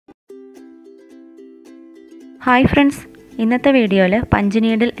Hi friends, ഇന്നത്തെ വീഡിയോയിൽ punch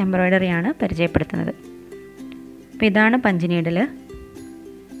needle എംബ്രോയ്ഡറിയാണ് പരിചയപ്പെടുത്തുന്നത്. അപ്പോൾ ഇതാണ് പഞ്ച് നീഡിൽ.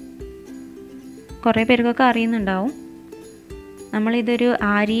 കുറേ പേർക്കൊക്കെ അറിയുന്നുണ്ടാവും. നമ്മളിതൊരു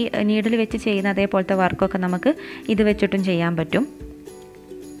ആരി നീഡിൽ വെച്ച് ചെയ്യുന്ന അതേപോലത്തെ വർക്കൊക്കെ നമുക്ക് ഇത് വെച്ചിട്ടും ചെയ്യാൻ പറ്റും.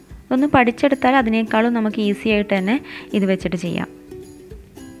 ഒന്ന് പഠിച്ചെടുത്താൽ അതിനേക്കാളും നമുക്ക് ഈസി ആയിട്ട് തന്നെ ഇത് വെച്ചിട്ട് ചെയ്യാം.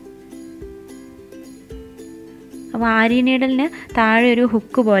 അപ്പോൾ ആരി നീഡലിന് താഴെ ഒരു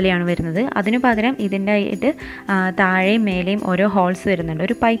ഹുക്ക് പോലെയാണ് വരുന്നത്. അതിനു പകരം ഇതിൻ്റെ ആയിട്ട് താഴെയും മേലെയും ഓരോ ഹോൾസ് വരുന്നുണ്ട്.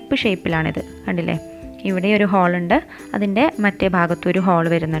 ഒരു പൈപ്പ് ഷേപ്പിലാണിത്, കണ്ടില്ലേ? ഇവിടെ ഒരു ഹോളുണ്ട്, അതിൻ്റെ മറ്റേ ഭാഗത്തും ഒരു ഹോൾ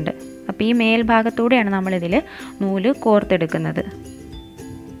വരുന്നുണ്ട്. അപ്പോൾ ഈ മേൽഭാഗത്തൂടെയാണ് നമ്മളിതിൽ നൂല് കോർത്തെടുക്കുന്നത്.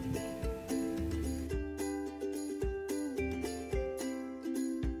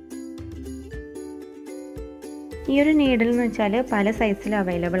 ഈ ഒരു നീഡിൽ എന്ന് വെച്ചാൽ പല സൈസിൽ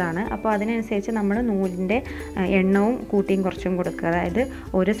അവൈലബിൾ ആണ്. അപ്പോൾ അതിനനുസരിച്ച് നമ്മൾ നൂലിൻ്റെ എണ്ണവും കൂട്ടിയും കുറച്ചും കൊടുക്കുക. അതായത്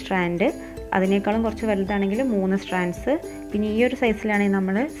ഒരു സ്ട്രാൻഡ്, അതിനേക്കാളും കുറച്ച് വലുതാണെങ്കിൽ 3 സ്ട്രാൻഡ്സ്, പിന്നെ ഈ ഒരു സൈസിലാണെങ്കിൽ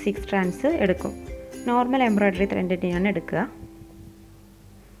നമ്മൾ 6 സ്ട്രാൻഡ്സ് എടുക്കും. നോർമൽ എംബ്രോയ്ഡറി ത്രെഡിൻ്റെയാണ് എടുക്കുക.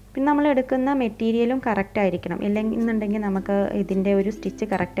 പിന്നെ നമ്മൾ എടുക്കുന്ന മെറ്റീരിയലും കറക്റ്റ് ആയിരിക്കണം. ഇല്ലെന്നുണ്ടെങ്കിൽ നമുക്ക് ഇതിൻ്റെ ഒരു സ്റ്റിച്ച്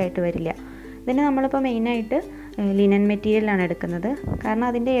കറക്റ്റായിട്ട് വരില്ല. ഇതിന് നമ്മളിപ്പോൾ മെയിനായിട്ട് ലിനൻ മെറ്റീരിയലാണ് എടുക്കുന്നത്. കാരണം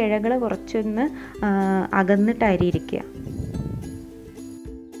അതിൻ്റെ ഇഴകൾ കുറച്ചൊന്ന് അകന്നിട്ടായിരിക്കുക.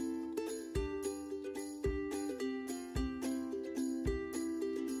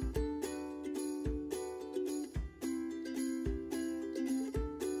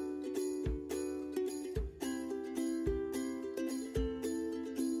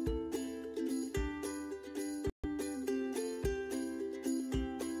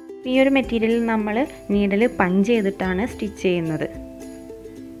 ഈ ഒരു മെറ്റീരിയൽ നമ്മൾ നീഡിൽ പഞ്ച് ചെയ്തിട്ടാണ് സ്റ്റിച്ച് ചെയ്യുന്നത്.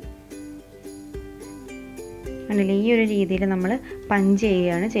 കണ്ടില്ലേ, ഈ ഒരു രീതിയിൽ നമ്മൾ പഞ്ച്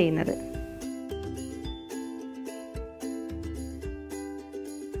ചെയ്യുകയാണ് ചെയ്യുന്നത്.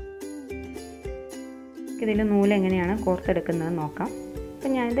 ഇതിൽ നൂല് എങ്ങനെയാണ് കോർത്തെടുക്കുന്നത് നോക്കാം.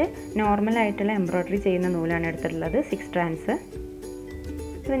 അപ്പം ഞാനിത് നോർമലായിട്ടുള്ള എംബ്രോയ്ഡറി ചെയ്യുന്ന നൂലാണ് എടുത്തിട്ടുള്ളത്, 6 സ്ട്രാൻഡ്സ്.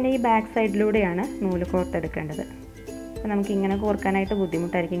 ഇതിൻ്റെ ഈ ബാക്ക് സൈഡിലൂടെയാണ് നൂല് കോർത്തെടുക്കേണ്ടത്. അപ്പോൾ നമുക്കിങ്ങനെ കോർക്കാനായിട്ട്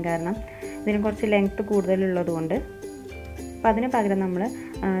ബുദ്ധിമുട്ടായിരിക്കും, കാരണം ഇതിന് കുറച്ച് ലെങ്ത്ത് കൂടുതലുള്ളത് കൊണ്ട്. അപ്പോൾ അതിന് പകരം നമ്മൾ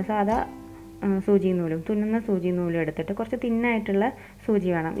സാധാ സൂചി നൂലും, തുന്നുന്ന സൂചി നൂലും എടുത്തിട്ട് കുറച്ച് തിന്നായിട്ടുള്ള സൂചി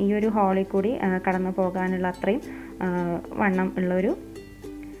വേണം. ഈ ഒരു ഹോളിൽ കൂടി കടന്നു പോകാനുള്ള അത്രയും വണ്ണം ഉള്ളൊരു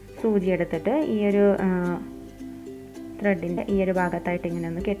സൂചി എടുത്തിട്ട് ഈ ഒരു ത്രെഡിൻ്റെ ഈ ഒരു ഭാഗത്തായിട്ട് ഇങ്ങനെ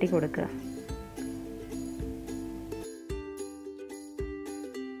ഒന്ന് കെട്ടി കൊടുക്കുക.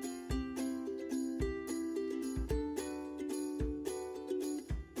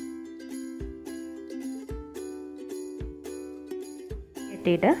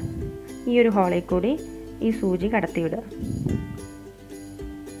 കെട്ടിയിട്ട് ഈ ഒരു ഹോളിൽ കൂടി ഈ സൂചി കടത്തിവിടുക.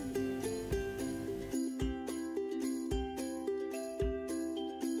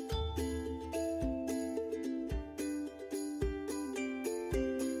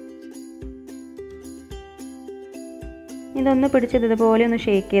 ഇതൊന്ന് പിടിച്ചത് ഇതുപോലെ ഒന്ന്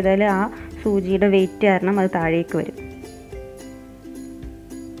ഷേക്ക് ചെയ്താൽ ആ സൂചിയുടെ വെയിറ്റ് കാരണം അത് താഴേക്ക് വരും.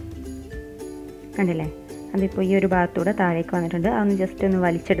 കണ്ടില്ലേ? അതിപ്പോൾ ഈ ഒരു ഭാഗത്തൂടെ താഴേക്ക് വന്നിട്ടുണ്ട്. അതൊന്ന് ജസ്റ്റ് ഒന്ന്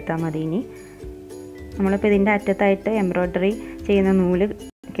വലിച്ചെടുത്താൽ മതി. ഇനി നമ്മളിപ്പോൾ ഇതിൻ്റെ അറ്റത്തായിട്ട് എംബ്രോയ്ഡറി ചെയ്യുന്ന നൂല്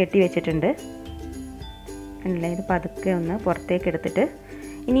കെട്ടി വെച്ചിട്ടുണ്ട്. കണ്ടില്ലേ? ഇത് പതുക്കെ ഒന്ന് പുറത്തേക്ക് എടുത്തിട്ട്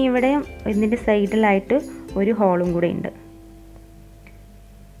ഇനി ഇവിടെ ഇതിൻ്റെ സൈഡിലായിട്ട് ഒരു ഹോളും കൂടെ ഉണ്ട്.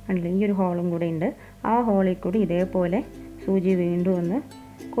 കണ്ടില്ലേ? ഈ ഒരു ഹോളും കൂടെ ഉണ്ട്. ആ ഹോളിൽ കൂടി ഇതേപോലെ സൂചി വീണ്ടും ഒന്ന്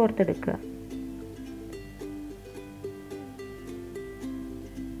കോർത്തെടുക്കുക.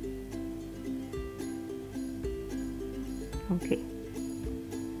 ഓക്കെ,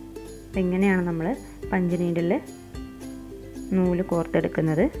 അപ്പം ഇങ്ങനെയാണ് നമ്മൾ പഞ്ച് നീഡിൽ നൂല്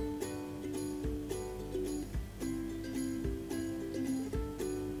കോർത്തെടുക്കുന്നത്.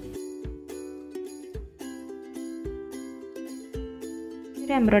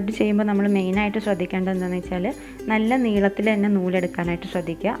 ഒരു എംബ്രോയ്ഡറി ചെയ്യുമ്പോൾ നമ്മൾ മെയിനായിട്ട് ശ്രദ്ധിക്കേണ്ടത് എന്താണെന്ന് വെച്ചാൽ നല്ല നീളത്തിൽ തന്നെ നൂലെടുക്കാനായിട്ട്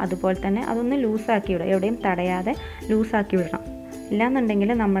ശ്രദ്ധിക്കുക. അതുപോലെ തന്നെ അതൊന്ന് ലൂസാക്കി വിടുക, എവിടെയും തടയാതെ ലൂസാക്കി വിടണം. ഇല്ലാന്നുണ്ടെങ്കിൽ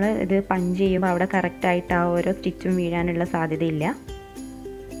നമ്മൾ ഇത് പഞ്ച് ചെയ്യുമ്പോൾ അവിടെ കറക്റ്റായിട്ട് ആ ഓരോ സ്റ്റിച്ചും വീഴാനുള്ള സാധ്യതയില്ല.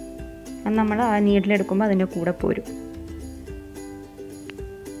 അത് നമ്മൾ ആ നീഡിലെടുക്കുമ്പോൾ അതിൻ്റെ കൂടെ പോരും.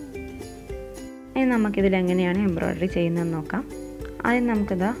 ഇനി നമുക്കിതിൽ എങ്ങനെയാണ് എംബ്രോയ്ഡറി ചെയ്യുന്നതെന്ന് നോക്കാം. ആദ്യം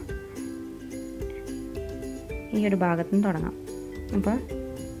നമുക്കിതാ ഈ ഒരു ഭാഗത്തു നിന്ന് തുടങ്ങാം. അപ്പോൾ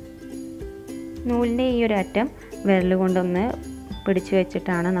നൂലിൻ്റെ ഈ ഒരു അറ്റം വിരൽ കൊണ്ടൊന്ന് പിടിച്ചു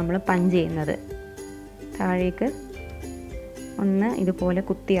വെച്ചിട്ടാണ് നമ്മൾ പഞ്ച് ചെയ്യുന്നത്. താഴേക്ക് ഒന്ന് ഇതുപോലെ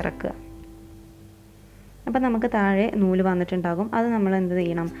കുത്തി ഇറക്കുക. അപ്പോൾ നമുക്ക് താഴെ നൂല് വന്നിട്ടുണ്ടാകും. അത് നമ്മൾ എന്ത്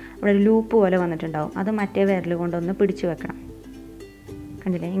ചെയ്യണം, അവിടെ ഒരു ലൂപ്പ് പോലെ വന്നിട്ടുണ്ടാകും. അത് മറ്റേ വിരൽ കൊണ്ടൊന്ന് പിടിച്ചു വെക്കണം.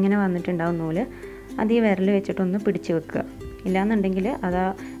 കണ്ടില്ലേ? ഇങ്ങനെ വന്നിട്ടുണ്ടാകും നൂല്. അത് ഈ വിരൽ വെച്ചിട്ടൊന്ന് പിടിച്ചു വെക്കുക. ഇല്ലാന്നുണ്ടെങ്കിൽ അത് ആ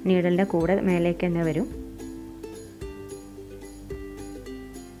നീഡലിൻ്റെ കൂടെ മേലേക്ക് തന്നെ വരും.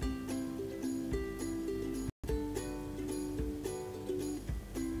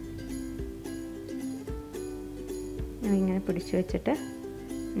 പിടിച്ചു വെച്ചിട്ട്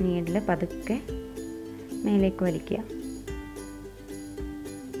നീഡിൽ പതുക്കെ മേലേക്ക് വലിക്കുക.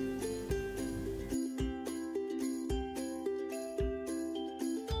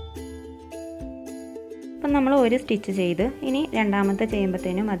 അപ്പം നമ്മൾ ഒരു സ്റ്റിച്ച് ചെയ്ത് ഇനി രണ്ടാമത്തെ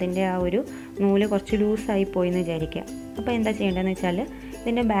ചെയ്യുമ്പോഴത്തേനും അതിൻ്റെ ആ ഒരു നൂല് കുറച്ച് ലൂസായി പോയി എന്ന് വിചാരിക്കുക. അപ്പോൾ എന്താ ചെയ്യേണ്ടതെന്ന് വെച്ചാൽ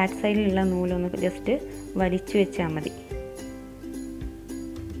ഇതിൻ്റെ ബാക്ക് സൈഡിലുള്ള നൂലൊന്ന് ജസ്റ്റ് വലിച്ചു വെച്ചാൽ മതി.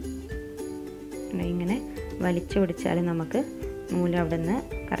 ഇങ്ങനെ വലിച്ചു പിടിച്ചാൽ നമുക്ക് നൂല് അവിടെ നിന്ന്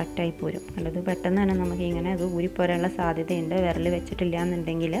കറക്റ്റായി പോരും. അല്ലത് പെട്ടെന്ന് തന്നെ നമുക്ക് ഇങ്ങനെ അത് ഊരിപ്പോരാനുള്ള സാധ്യതയുണ്ട് വിരൽ വെച്ചിട്ടില്ല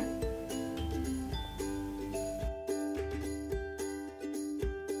എന്നുണ്ടെങ്കിൽ.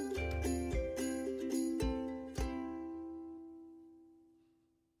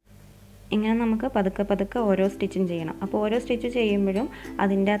 ഇങ്ങനെ നമുക്ക് പതുക്കെ പതുക്കെ ഓരോ സ്റ്റിച്ചും ചെയ്യണം. അപ്പോൾ ഓരോ സ്റ്റിച്ച് ചെയ്യുമ്പോഴും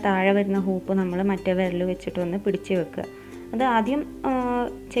അതിൻ്റെ താഴെ വരുന്ന ഹൂപ്പ് നമ്മൾ മറ്റേ വിരൽ വെച്ചിട്ടൊന്ന് പിടിച്ച് വെക്കുക. അത് ആദ്യം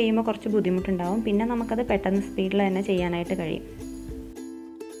ചെയ്യുമ്പോൾ കുറച്ച് ബുദ്ധിമുട്ടുണ്ടാവും, പിന്നെ നമുക്കത് പെട്ടെന്ന് സ്പീഡിൽ തന്നെ ചെയ്യാനായിട്ട് കഴിയും.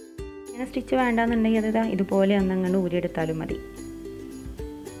 ഇങ്ങനെ സ്റ്റിച്ച് വേണ്ടാന്നുണ്ടെങ്കിൽ അത് ഇതുപോലെ ഒന്നങ്ങോട്ട് ഊരിയെടുത്താലും മതി.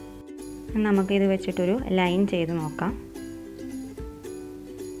 നമുക്കിത് വെച്ചിട്ടൊരു ലൈൻ ചെയ്ത് നോക്കാം.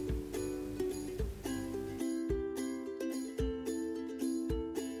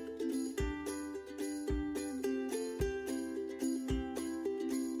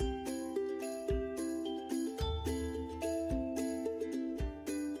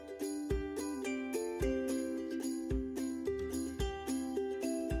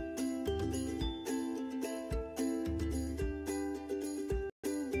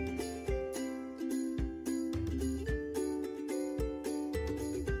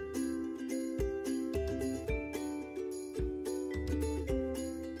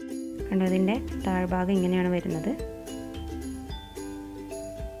 അതിൻ്റെ താഴ്ഭാഗം ഇങ്ങനെയാണ് വരുന്നത്.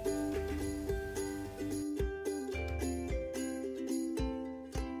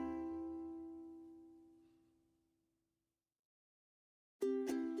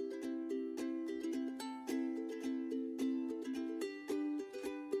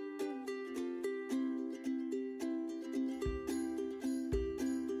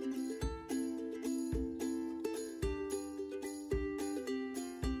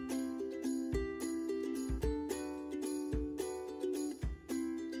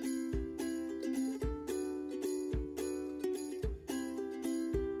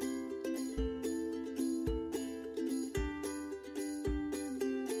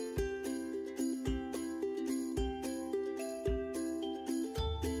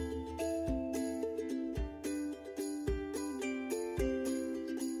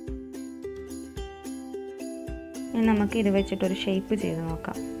 ഇനി നമുക്ക് ഇത് വെച്ചിട്ടൊരു ഷേപ്പ് ചെയ്ത്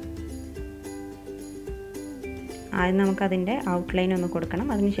നോക്കാം. ആദ്യം നമുക്കതിൻ്റെ ഔട്ട്ലൈൻ ഒന്ന് കൊടുക്കണം,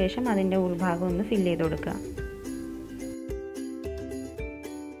 അതിനുശേഷം അതിൻ്റെ ഉൾഭാഗം ഒന്ന് ഫില്ല് ചെയ്ത് കൊടുക്കുക.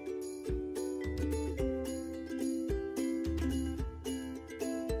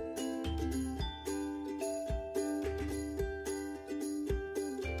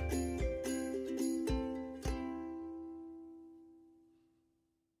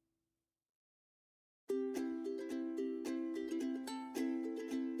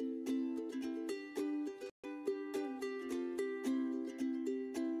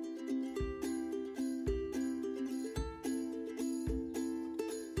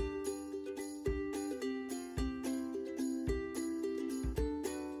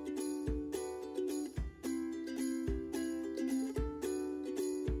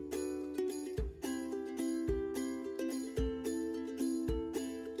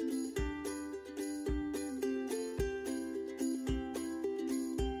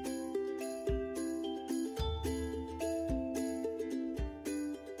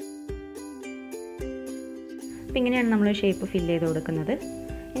 അപ്പോൾ ഇങ്ങനെയാണ് നമ്മൾ ഷേപ്പ് ഫില്ല് ചെയ്ത് കൊടുക്കുന്നത്.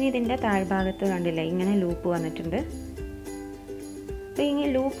 ഇനി ഇതിൻ്റെ താഴ്ഭാഗത്ത് കണ്ടില്ലേ ഇങ്ങനെ ലൂപ്പ് വന്നിട്ടുണ്ട്. അപ്പോൾ ഈ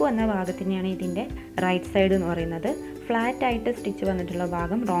ലൂപ്പ് വന്ന ഭാഗത്തിനെയാണ് ഇതിൻ്റെ റൈറ്റ് സൈഡ് എന്ന് പറയുന്നത്. ഫ്ലാറ്റ് ആയിട്ട് സ്റ്റിച്ച് വന്നിട്ടുള്ള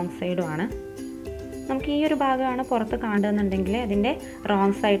ഭാഗം റോങ് സൈഡുമാണ്. നമുക്ക് ഈ ഒരു ഭാഗമാണ് പുറത്ത് കാണുന്നുണ്ടെങ്കിൽ അതിൻ്റെ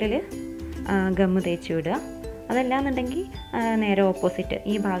റോങ് സൈഡിൽ ഗമ്മ് തേച്ച് വിടുക. അതല്ലാന്നുണ്ടെങ്കിൽ നേരെ ഓപ്പോസിറ്റ്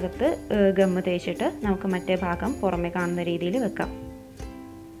ഈ ഭാഗത്ത് ഗമ്മ് തേച്ചിട്ട് നമുക്ക് മറ്റേ ഭാഗം പുറമേ കാണുന്ന രീതിയിൽ വെക്കാം.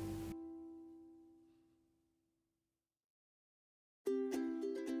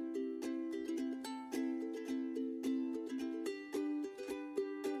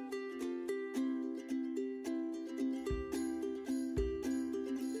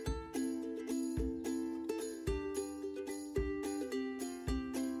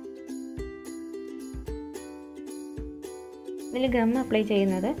 ഇതിൽ ഗം അപ്ലൈ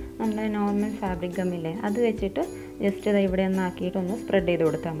ചെയ്യുന്നത് നമ്മുടെ നോർമൽ ഫാബ്രിക് ഗമ്മില്ലേ അത് വെച്ചിട്ട് ജസ്റ്റ് ഇത് ഇവിടെ ഒന്ന് ആക്കിയിട്ടൊന്ന് സ്പ്രെഡ് ചെയ്ത്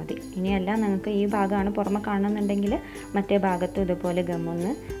കൊടുത്താൽ മതി. ഇനിയല്ല നിങ്ങൾക്ക് ഈ ഭാഗമാണ് പുറമെ കാണുന്നുണ്ടെങ്കിൽ മറ്റേ ഭാഗത്ത് ഇതുപോലെ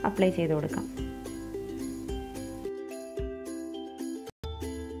ഗമ്മൊന്ന് അപ്ലൈ ചെയ്ത് കൊടുക്കാം.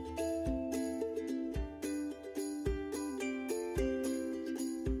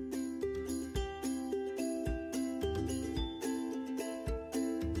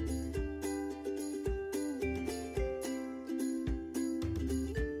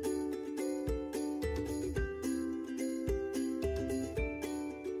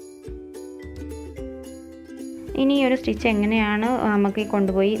 ഇനി ഈ ഒരു സ്റ്റിച്ച് എങ്ങനെയാണ് നമുക്ക്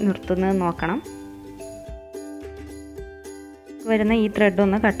കൊണ്ടുപോയി നിർത്തുന്നത് നോക്കണം. വരുന്ന ഈ ത്രെഡ്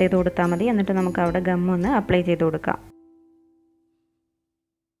ഒന്ന് കട്ട് ചെയ്ത് കൊടുത്താൽ മതി. എന്നിട്ട് നമുക്ക് അവിടെ ഗം ഒന്ന് അപ്ലൈ ചെയ്ത് കൊടുക്കാം.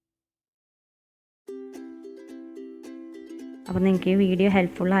 അപ്പോൾ നിങ്ങൾക്ക് ഈ വീഡിയോ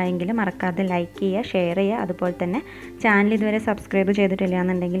ഹെൽപ്ഫുൾ ആയെങ്കിൽ മറക്കാതെ ലൈക്ക് ചെയ്യുക, ഷെയർ ചെയ്യുക. അതുപോലെ തന്നെ ചാനൽ ഇതുവരെ സബ്സ്ക്രൈബ് ചെയ്തിട്ടില്ല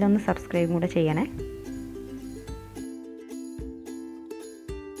എന്നുണ്ടെങ്കിൽ ഒന്ന് സബ്സ്ക്രൈബ് കൂടെ ചെയ്യണേ.